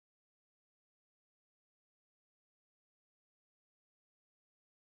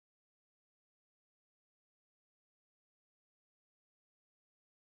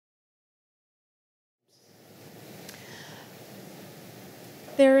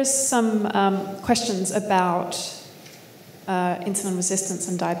there is some questions about insulin resistance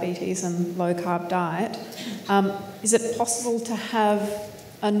and diabetes and low-carb diet. Is it possible to have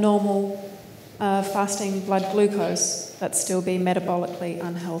a normal fasting blood glucose but still be metabolically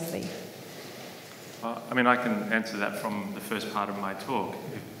unhealthy? I mean, I can answer that from the first part of my talk.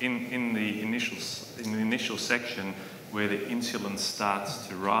 In the initial section where the insulin starts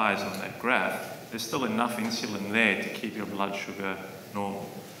to rise on that graph, there's still enough insulin there to keep your blood sugar normal.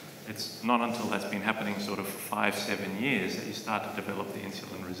 It's not until that's been happening sort of for 5-7 years that you start to develop the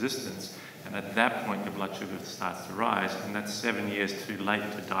insulin resistance, and at that point your blood sugar starts to rise, and that's 7 years too late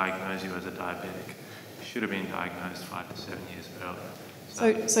to diagnose you as a diabetic. You should have been diagnosed 5 to 7 years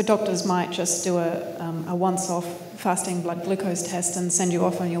earlier. So doctors might just do a once-off fasting blood glucose test and send you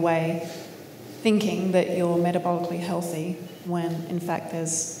off on your way thinking that you're metabolically healthy when in fact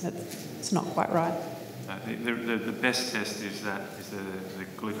it's not quite right. The best test is the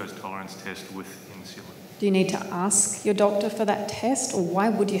glucose tolerance test with insulin. Do you need to ask your doctor for that test, or why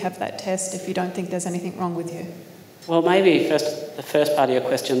would you have that test if you don't think there's anything wrong with you? Well, maybe the first part of your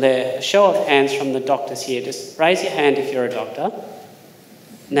question there, a show of hands from the doctors here. Just raise your hand if you're a doctor.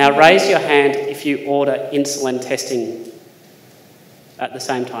 Now raise your hand if you order insulin testing at the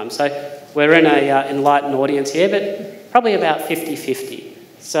same time. So we're in an enlightened audience here, but probably about 50-50.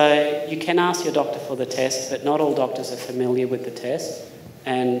 So you can ask your doctor for the test, but not all doctors are familiar with the test.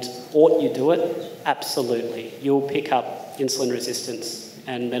 And ought you do it? Absolutely. You'll pick up insulin resistance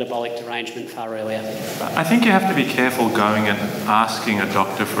and metabolic derangement far earlier. I think you have to be careful going and asking a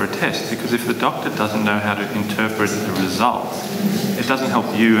doctor for a test, because if the doctor doesn't know how to interpret the results, it doesn't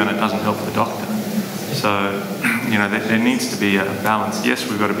help you and it doesn't help the doctor. So, you know, there needs to be a balance. Yes,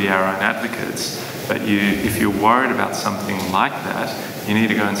 we've got to be our own advocates, but if you're worried about something like that, you need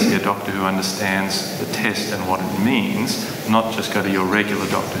to go and see a doctor who understands the test and what it means, not just go to your regular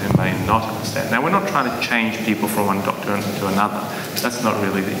doctor who may not understand. Now, we're not trying to change people from one doctor to another. That's not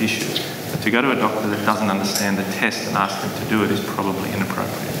really the issue. But to go to a doctor that doesn't understand the test and ask them to do it is probably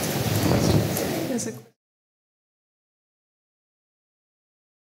inappropriate.